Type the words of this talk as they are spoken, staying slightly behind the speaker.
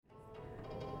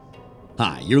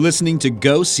Hi, you're listening to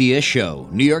Go See a Show,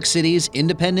 New York City's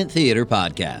independent theater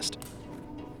podcast.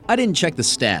 I didn't check the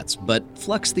stats, but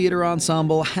Flux Theater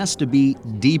Ensemble has to be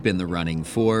deep in the running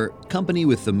for company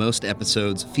with the most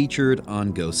episodes featured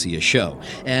on Go See a Show,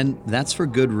 and that's for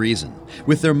good reason.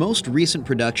 With their most recent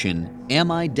production, Am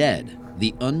I Dead?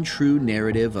 The untrue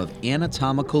narrative of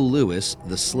Anatomical Lewis,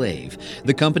 the slave,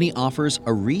 the company offers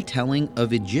a retelling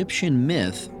of Egyptian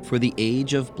myth for the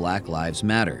age of Black Lives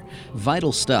Matter.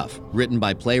 Vital stuff, written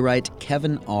by playwright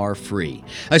Kevin R. Free.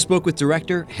 I spoke with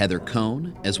director Heather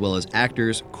Cohn, as well as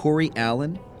actors Corey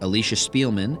Allen, Alicia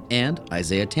Spielman, and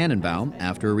Isaiah Tannenbaum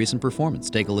after a recent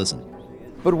performance. Take a listen.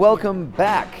 But welcome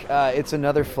back. It's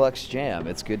another Flux Jam.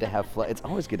 It's good to have It's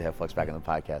always good to have Flux back on the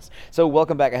podcast. So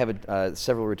welcome back. I have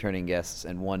several returning guests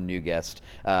and one new guest.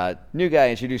 New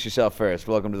guy, introduce yourself first.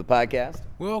 Welcome to the podcast.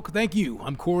 Well, thank you.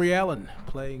 I'm Corey Allen,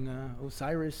 playing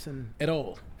Osiris and et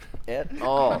al. Et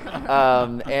al.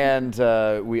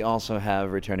 And we also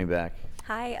have returning back.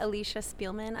 Hi, Alicia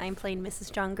Spielman. I'm playing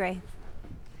Mrs. John Gray.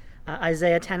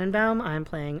 Isaiah Tannenbaum. I'm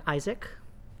playing Isaac.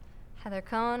 Heather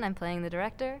Cohn, I'm playing the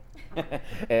director.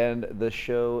 And the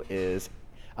show is,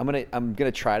 I'm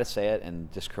gonna try to say it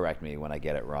and just correct me when I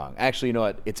get it wrong. Actually, you know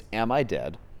what? It's Am I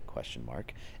Dead? ?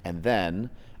 And then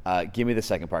give me the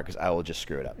second part because I will just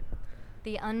screw it up.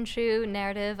 The untrue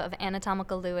narrative of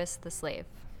Anatomical Lewis, the slave.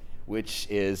 Which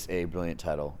is a brilliant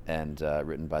title and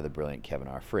written by the brilliant Kevin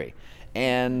R. Free.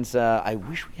 And I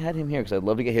wish we had him here because I'd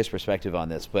love to get his perspective on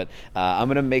this. But I'm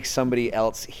going to make somebody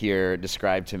else here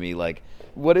describe to me, like,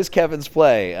 what is Kevin's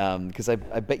play? Because I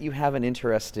bet you have an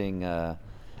interesting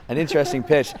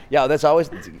pitch. Yeah, that's always,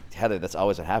 Heather, that's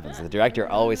always what happens. The director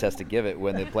always has to give it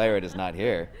when the playwright is not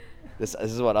here. This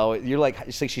is what always, you're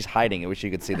like she's hiding. I wish you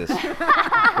could see this.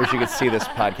 I wish you could see this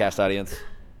podcast audience.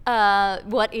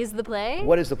 What is the play?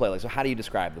 What is the play like? So how do you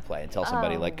describe the play and tell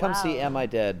somebody come see Am I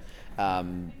Dead? How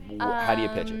do you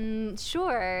pitch it?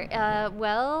 Sure.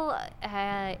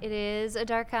 It is a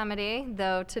dark comedy,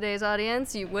 though today's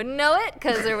audience, you wouldn't know it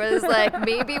because there was like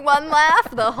maybe one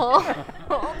laugh the whole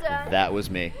time. That was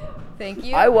me. Thank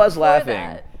you. I was for laughing.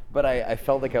 that. But I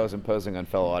felt like I was imposing on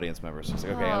fellow audience members. So I was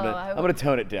like, okay, I'm gonna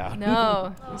tone it down.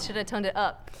 No, you should have toned it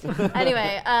up.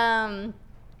 Anyway,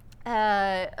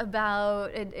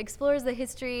 it explores the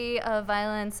history of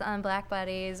violence on black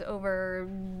bodies over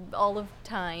all of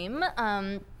time,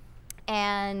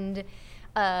 and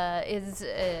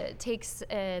takes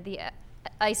the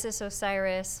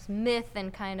Isis-Osiris myth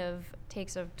and kind of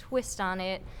takes a twist on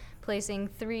it, placing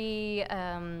three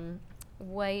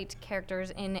white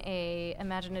characters in a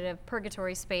imaginative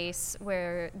purgatory space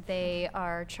where they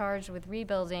are charged with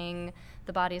rebuilding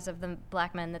the bodies of the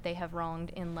black men that they have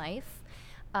wronged in life.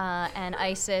 And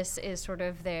Isis is sort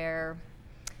of their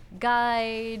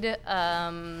guide,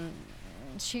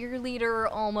 cheerleader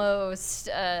almost,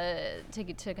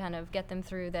 to kind of get them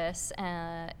through this.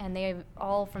 And they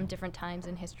all from different times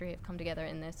in history have come together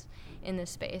in this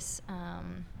space.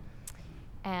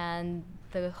 And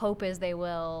the hope is they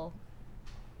will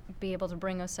be able to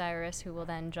bring Osiris, who will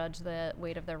then judge the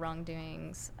weight of their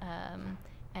wrongdoings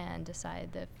and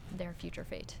decide their future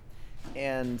fate.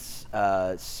 And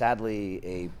sadly,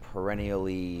 a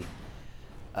perennially,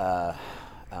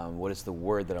 what is the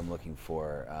word that I'm looking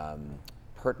for?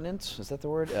 Pertinent, is that the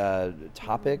word?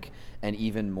 Topic, and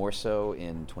even more so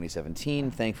in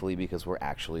 2017, thankfully, because we're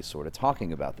actually sort of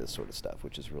talking about this sort of stuff,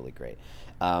 which is really great.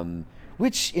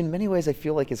 Which in many ways I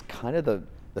feel like is kind of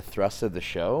the thrust of the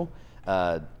show.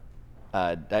 I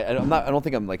don't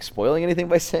think I'm like spoiling anything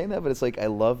by saying that, but it's like I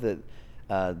love that.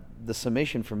 The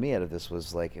summation for me out of this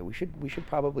was like we should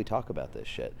probably talk about this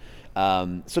shit.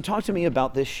 So talk to me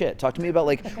about this shit. Talk to me about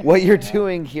like what you're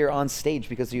doing here on stage,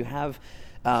 because you have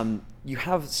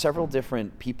several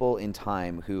different people in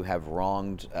time who have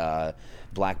wronged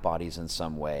black bodies in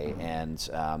some way, and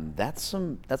that's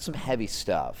some heavy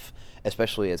stuff,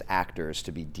 especially as actors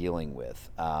to be dealing with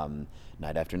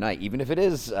night after night, even if it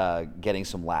is getting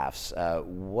some laughs.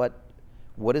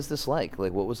 What is this like?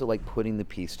 Like, what was it like putting the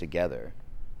piece together?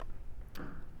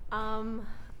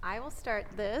 I will start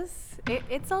this.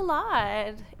 It's a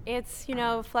lot. It's,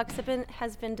 Flux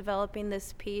has been developing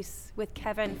this piece with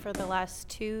Kevin for the last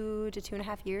 2 to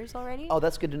 2.5 years already. Oh,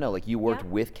 that's good to know. Like, you worked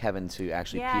with Kevin to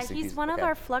actually piece the piece. Yeah, he's one of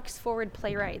our Flux Forward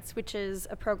Playwrights, which is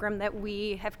a program that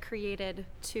we have created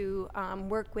to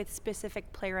work with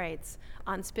specific playwrights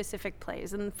on specific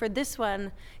plays. And for this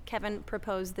one, Kevin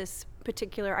proposed this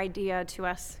particular idea to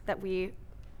us that we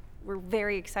were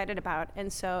very excited about,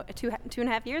 and so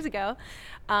 2.5 years ago,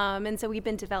 and so we've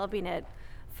been developing it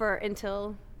for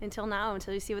until now,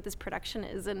 until you see what this production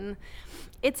is, and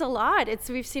it's a lot.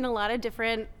 We've seen a lot of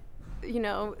different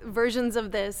versions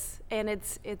of this, and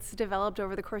it's developed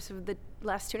over the course of the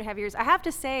last 2.5 years. I have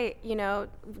to say,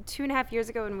 2.5 years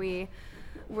ago when we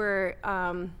were,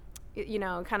 kind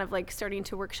of like starting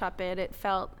to workshop it, it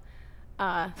felt,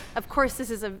 of course,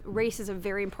 race is a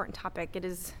very important topic.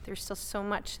 There's still so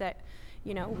much that,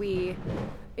 we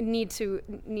need to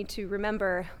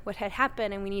remember what had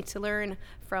happened, and we need to learn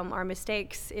from our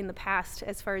mistakes in the past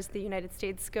as far as the United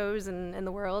States goes and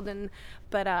the world.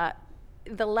 But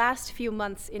the last few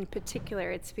months in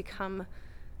particular, it's become,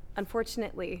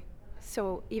 unfortunately,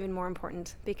 so even more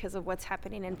important because of what's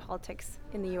happening in politics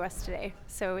in the U.S. today.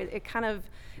 So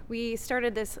we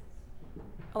started this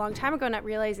a long time ago, not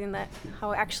realizing that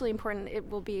how actually important it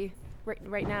will be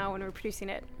right now when we're producing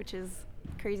it, which is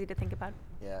crazy to think about.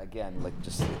 Yeah, again,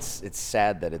 it's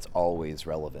sad that it's always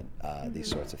relevant, these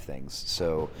sorts of things.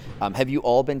 So have you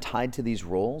all been tied to these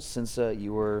roles since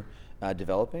you were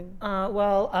developing?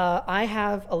 I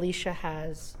have, Alicia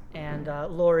has, and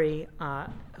Lori,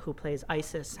 who plays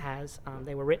Isis, has.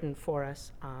 They were written for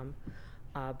us.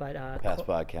 Past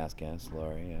podcast guest,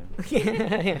 Lori,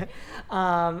 yeah.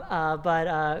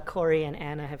 But Corey and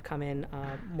Anna have come in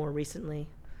more recently.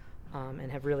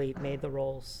 And have really made the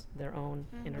roles their own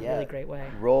in a really great way.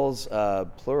 Roles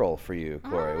plural for you,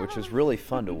 Corey, which was really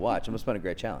fun to watch. It must have been a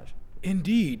great challenge.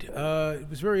 Indeed. It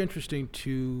was very interesting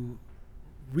to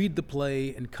read the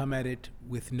play and come at it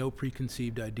with no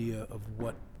preconceived idea of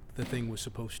what the thing was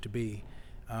supposed to be,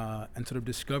 and sort of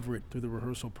discover it through the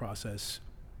rehearsal process,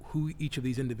 who each of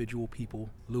these individual people,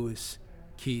 Lewis,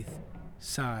 Keith,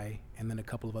 Cy, and then a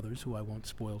couple of others who I won't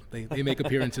spoil. They make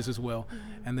appearances as well.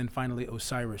 And then finally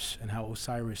Osiris, and how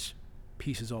Osiris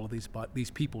pieces all of these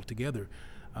people together.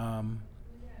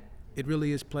 It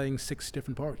really is playing 6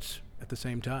 different parts at the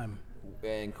same time.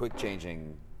 And quick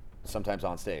changing, sometimes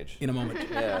on stage. In a moment.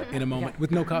 In a moment, with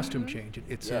no costume change.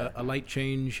 It's a light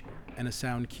change and a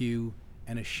sound cue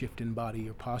and a shift in body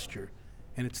or posture.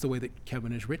 And it's the way that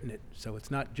Kevin has written it. So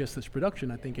it's not just this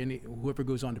production. I think whoever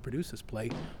goes on to produce this play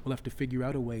will have to figure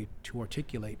out a way to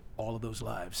articulate all of those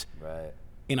lives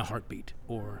in a heartbeat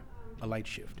or a light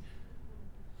shift.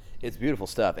 It's beautiful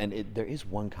stuff, and there is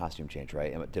one costume change,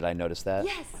 right? Did I notice that?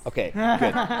 Yes. Okay,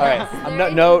 good. All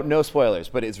right, no spoilers,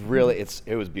 but it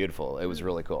was beautiful. It was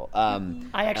really cool.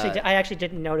 I actually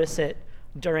didn't notice it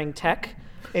during tech.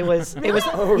 It was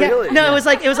Oh, really? No, it was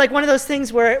like one of those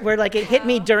things where like it hit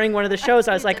me during one of the shows.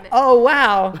 I was like, oh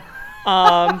wow.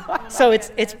 So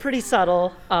it's pretty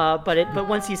subtle, but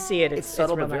once you see it, it's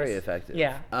subtle real but very nice. effective.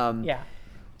 Yeah.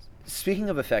 Speaking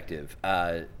of effective,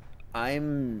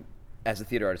 I'm, as a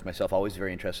theater artist myself, always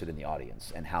very interested in the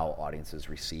audience and how audiences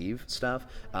receive stuff.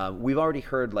 We've already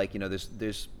heard,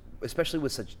 there's especially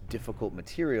with such difficult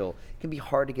material, it can be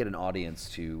hard to get an audience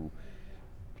to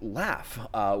laugh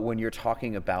when you're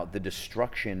talking about the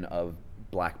destruction of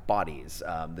black bodies.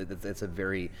 That's a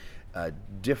very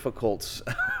difficult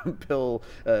pill.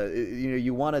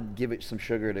 You want to give it some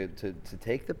sugar to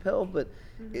take the pill, but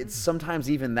it's sometimes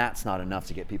even that's not enough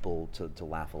to get people to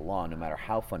laugh along, no matter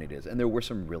how funny it is. And there were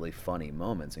some really funny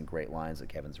moments and great lines that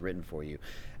Kevin's written for you.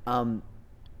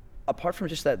 Apart from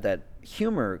just that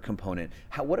humor component,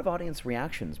 what have audience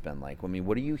reactions been like? I mean,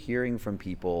 what are you hearing from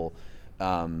people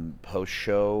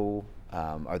post-show?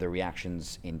 Are there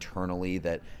reactions internally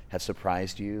that have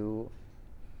surprised you?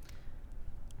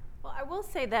 Well, I will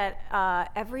say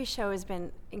that every show has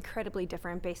been incredibly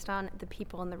different based on the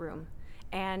people in the room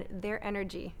and their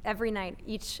energy. Every night,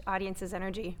 each audience's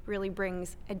energy really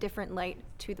brings a different light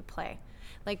to the play.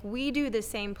 Like, we do the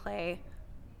same play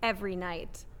every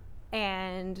night,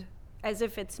 and as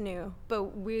if it's new,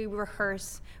 but we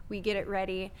rehearse, we get it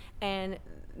ready, and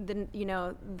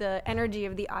the energy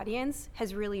of the audience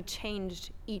has really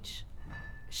changed each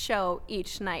show,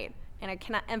 each night. And I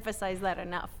cannot emphasize that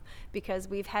enough, because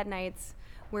we've had nights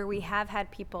where we have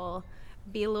had people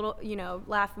be a little,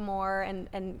 laugh more and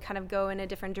kind of go in a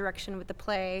different direction with the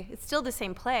play. It's still the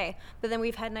same play, but then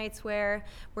we've had nights where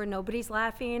nobody's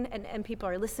laughing and people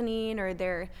are listening, or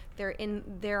they're in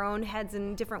their own heads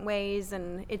in different ways,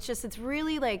 and it's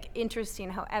really like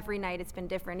interesting how every night it's been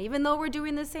different, even though we're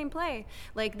doing the same play.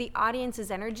 Like, the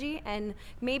audience's energy, and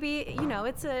maybe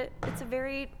it's a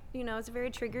very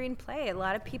triggering play. A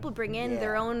lot of people bring in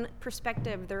their own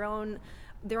perspective, their own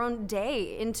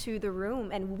day into the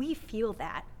room, and we feel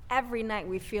that every night.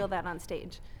 We feel that on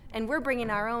stage, and we're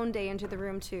bringing our own day into the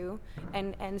room too,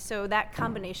 and so that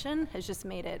combination has just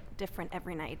made it different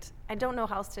every night. I don't know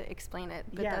how else to explain it,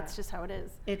 but that's just how it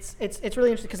is. It's really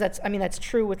interesting, because that's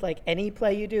true with like any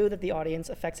play you do, that the audience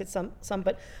affects it some,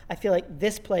 but I feel like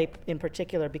this play in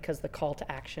particular, because the call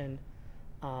to action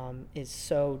is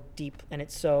so deep, and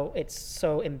it's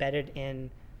so embedded in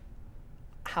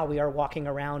how we are walking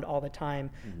around all the time,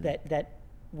 that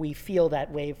we feel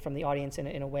that wave from the audience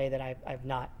in a way that I've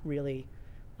not really,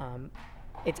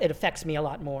 it affects me a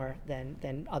lot more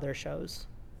than other shows.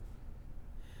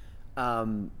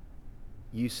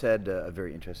 You said a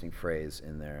very interesting phrase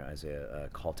in there, Isaiah,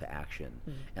 call to action.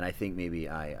 And I think maybe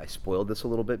I spoiled this a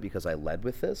little bit because I led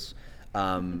with this.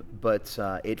 But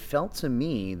it felt to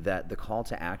me that the call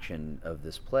to action of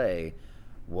this play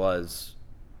was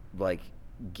like,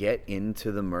 get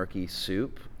into the murky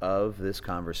soup of this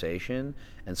conversation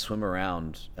and swim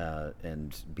around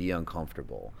and be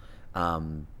uncomfortable.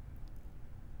 Can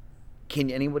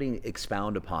anybody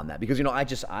expound upon that? Because,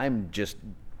 I'm just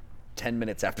 10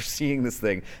 minutes after seeing this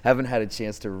thing, haven't had a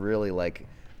chance to really like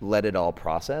let it all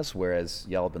process, whereas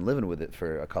y'all have been living with it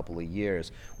for a couple of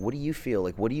years. What do you feel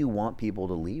like? What do you want people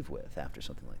to leave with after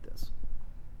something like this?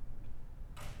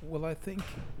 Well, I think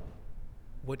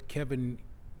what Kevin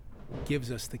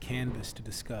gives us the canvas to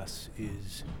discuss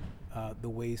is the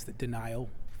ways that denial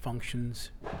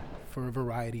functions for a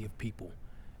variety of people.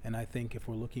 And I think if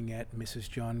we're looking at Mrs.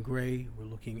 John Gray, we're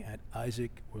looking at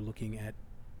Isaac, we're looking at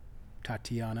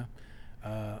Tatiana,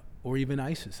 or even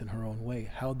Isis in her own way,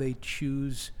 how they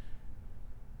choose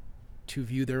to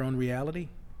view their own reality,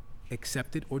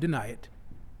 accept it or deny it,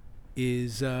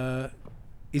 is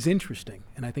interesting.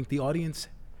 And I think the audience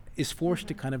is forced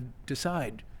to kind of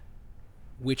decide,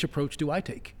 which approach do I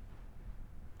take?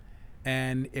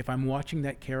 And if I'm watching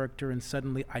that character and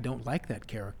suddenly I don't like that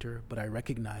character, but I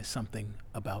recognize something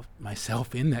about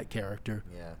myself in that character,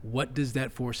 what does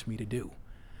that force me to do?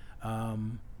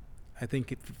 I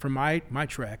think for my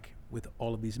track with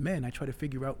all of these men, I try to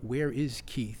figure out where is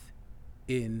Keith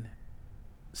in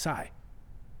Cy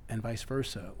and vice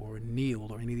versa, or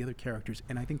Neil or any of the other characters.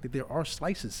 And I think that there are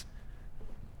slices,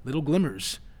 little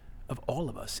glimmers of all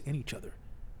of us in each other.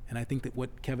 And I think that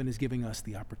what Kevin is giving us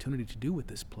the opportunity to do with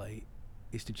this play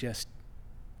is to just,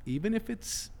 even if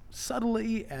it's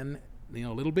subtly and a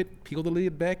little bit, peel the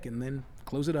lid back and then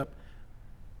close it up,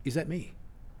 is that me?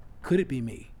 Could it be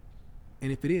me?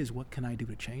 And if it is, what can I do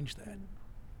to change that?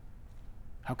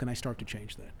 How can I start to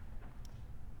change that?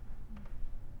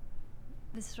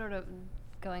 This sort of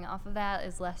going off of that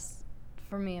is less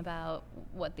for me about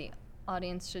what the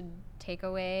audience should take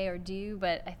away or do,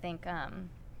 but I think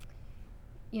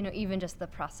even just the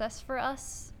process for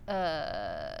us,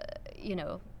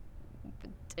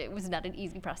 it was not an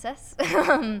easy process.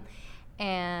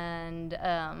 And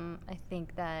I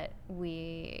think that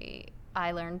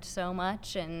I learned so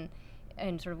much, and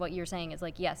sort of what you're saying is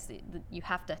like, yes, you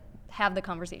have to have the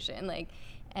conversation,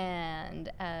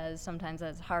 and sometimes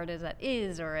as hard as that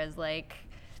is, or as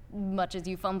much as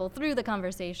you fumble through the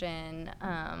conversation,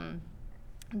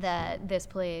 that this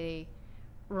play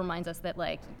reminds us that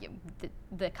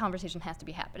the conversation has to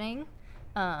be happening,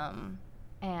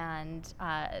 and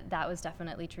that was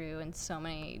definitely true in so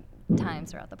many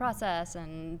times throughout the process,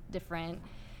 and different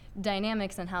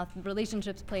dynamics and how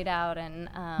relationships played out, and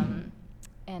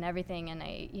everything. And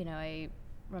I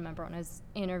remember when I was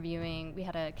interviewing, we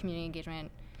had a community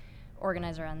engagement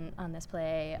organizer on this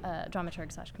play,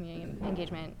 dramaturg / community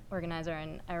engagement organizer,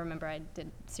 and I remember I did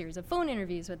a series of phone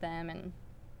interviews with them, and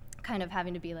kind of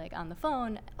having to be on the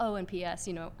phone, and P.S.,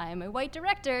 I am a white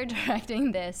director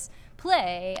directing this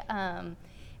play,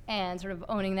 and sort of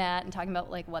owning that and talking about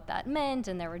what that meant.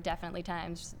 And there were definitely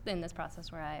times in this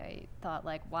process where I thought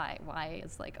why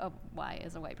is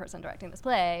a white person directing this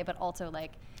play? But also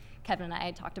Kevin and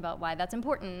I talked about why that's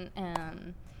important,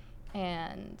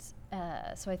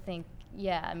 so I think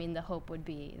the hope would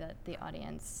be that the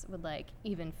audience would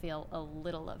even feel a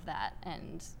little of that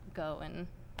and go and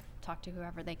talk to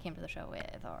whoever they came to the show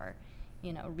with, or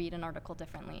read an article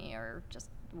differently, or just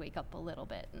wake up a little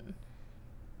bit. And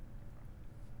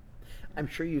I'm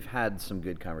sure you've had some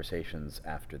good conversations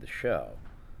after the show,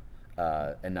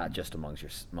 and not just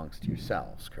amongst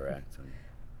yourselves, correct?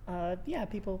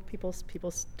 People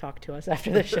talk to us after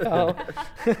the show.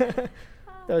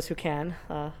 Those who can.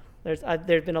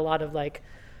 There's been a lot of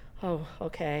oh,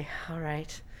 okay, all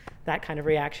right, that kind of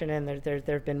reaction, and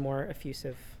there've been more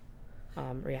effusive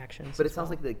reactions. But it sounds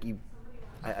like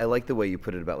I like the way you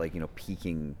put it about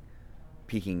peeking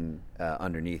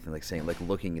underneath and saying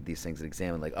looking at these things and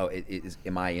examine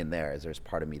am I in there? Is there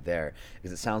part of me there?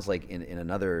 Because it sounds like in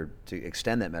another, to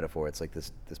extend that metaphor, it's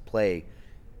this play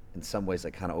in some ways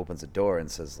that kind of opens the door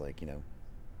and says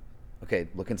okay,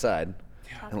 look inside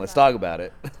and let's talk about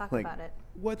it. Talk about it.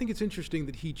 Well, I think it's interesting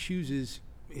that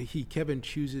Kevin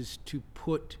chooses to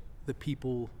put the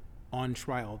people on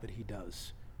trial that he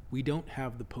does. We don't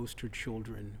have the poster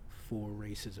children for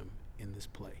racism in this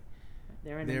play.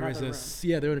 They're in another room.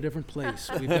 They're in a different place.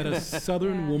 We've got a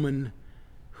Southern woman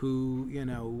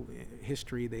who,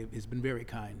 history has been very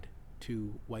kind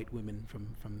to white women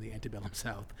from the antebellum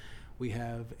South. We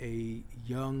have a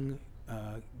young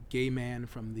gay man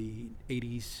from the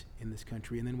 80s in this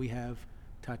country, and then we have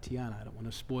Tatiana. I don't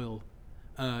want to spoil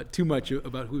too much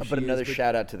about who she is. But another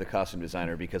shout out to the costume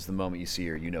designer, because the moment you see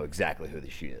her, you know exactly who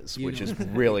she is, which is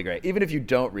really great. Even if you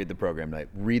don't read the program note,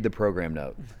 read the program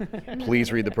note.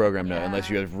 Please read the program note, unless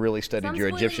you have really studied your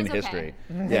Egyptian history.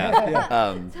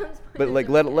 Yeah. But like,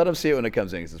 let them see it when it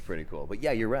comes in, because it's pretty cool. But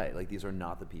yeah, you're right. Like, these are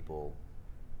not the people.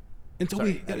 And so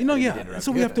Sorry,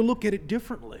 we have to look at it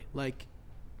differently. Like,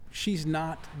 she's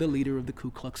not the leader of the Ku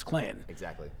Klux Klan.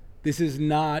 Exactly. This is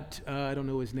not, I don't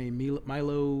know his name,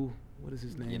 Milo, what is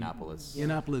his name? Yiannopoulos.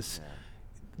 Yiannopoulos. Yeah.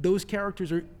 Those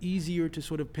characters are easier to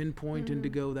sort of pinpoint and to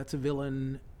go, that's a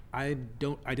villain. I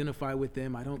don't identify with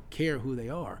them. I don't care who they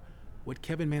are. What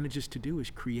Kevin manages to do is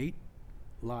create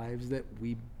lives that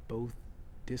we both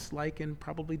dislike and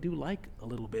probably do like a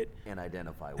little bit. And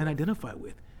identify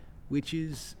with. Which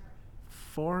is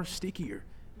far stickier.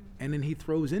 And then he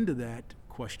throws into that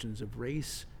questions of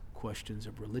race, questions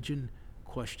of religion,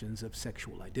 questions of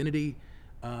sexual identity,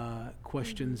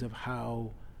 questions of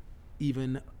how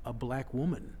even a black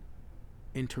woman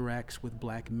interacts with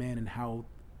black men and how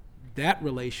that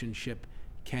relationship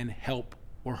can help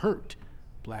or hurt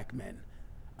black men.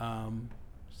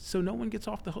 So no one gets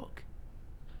off the hook,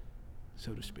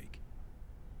 so to speak.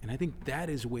 And I think that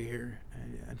is where,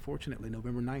 unfortunately,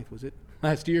 November 9th, was it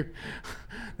last year?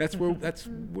 that's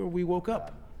where we woke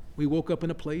up. We woke up in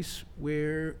a place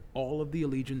where all of the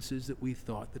allegiances that we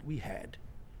thought that we had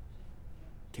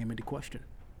came into question.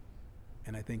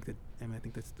 And I think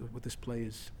that's what this play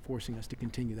is forcing us to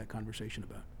continue that conversation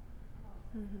about.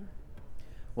 Mm-hmm.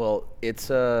 Well, it's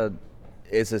a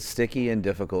sticky and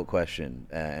difficult question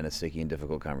and a sticky and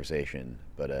difficult conversation,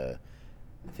 but I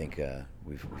think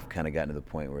we've kind of gotten to the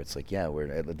point where it's like, yeah,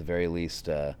 we're at the very least,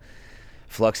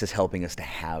 Flux is helping us to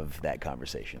have that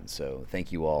conversation. So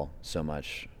thank you all so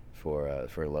much for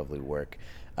lovely work.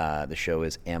 The show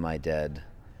is Am I Dead?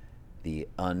 The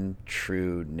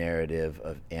Untrue Narrative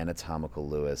of Anatomical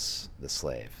Lewis, the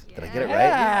Slave. Yeah. Did I get it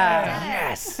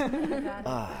right?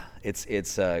 Yes!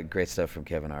 It's great stuff from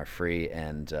Kevin R. Free,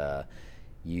 and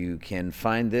you can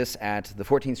find this at the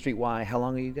 14th Street Y. How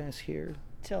long are you guys here?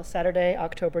 Till Saturday,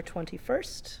 October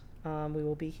 21st. We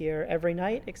will be here every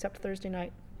night except Thursday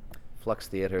night.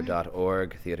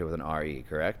 Fluxtheater.org, theater with an R-E,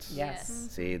 correct? Yes.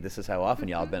 See, this is how often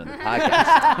y'all have been on the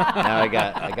podcast. Now I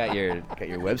got your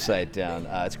website down.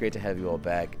 It's great to have you all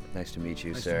back. Nice to meet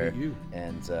you, sir. Nice to meet you.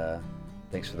 And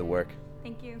thanks for the work.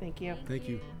 Thank you. Thank you. Thank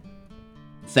you.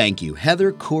 Thank you,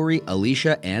 Heather, Corey,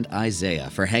 Alicia, and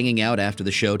Isaiah for hanging out after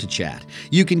the show to chat.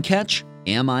 You can catch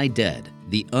Am I Dead?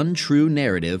 The Untrue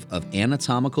Narrative of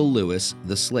Anatomical Lewis,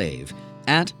 the Slave,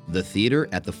 at the theater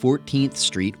at the 14th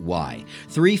Street Y,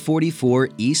 344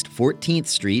 East 14th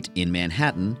Street in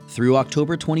Manhattan through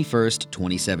October 21st,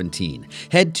 2017.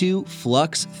 Head to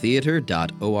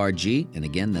fluxtheater.org, and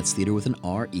again, that's theater with an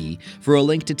R-E, for a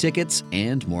link to tickets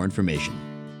and more information.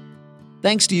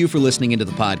 Thanks to you for listening into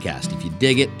the podcast. If you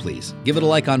dig it, please give it a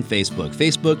like on Facebook,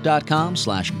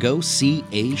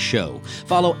 facebook.com/GoSeeAShow.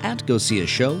 Follow at Go See a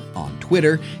Show on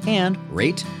Twitter, and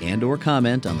rate and or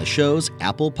comment on the show's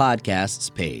Apple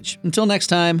Podcasts page. Until next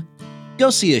time,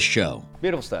 go see a show.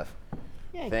 Beautiful stuff.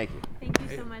 Yay. Thank you. Thank you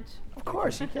so much. Of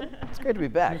course. It's great to be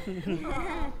back.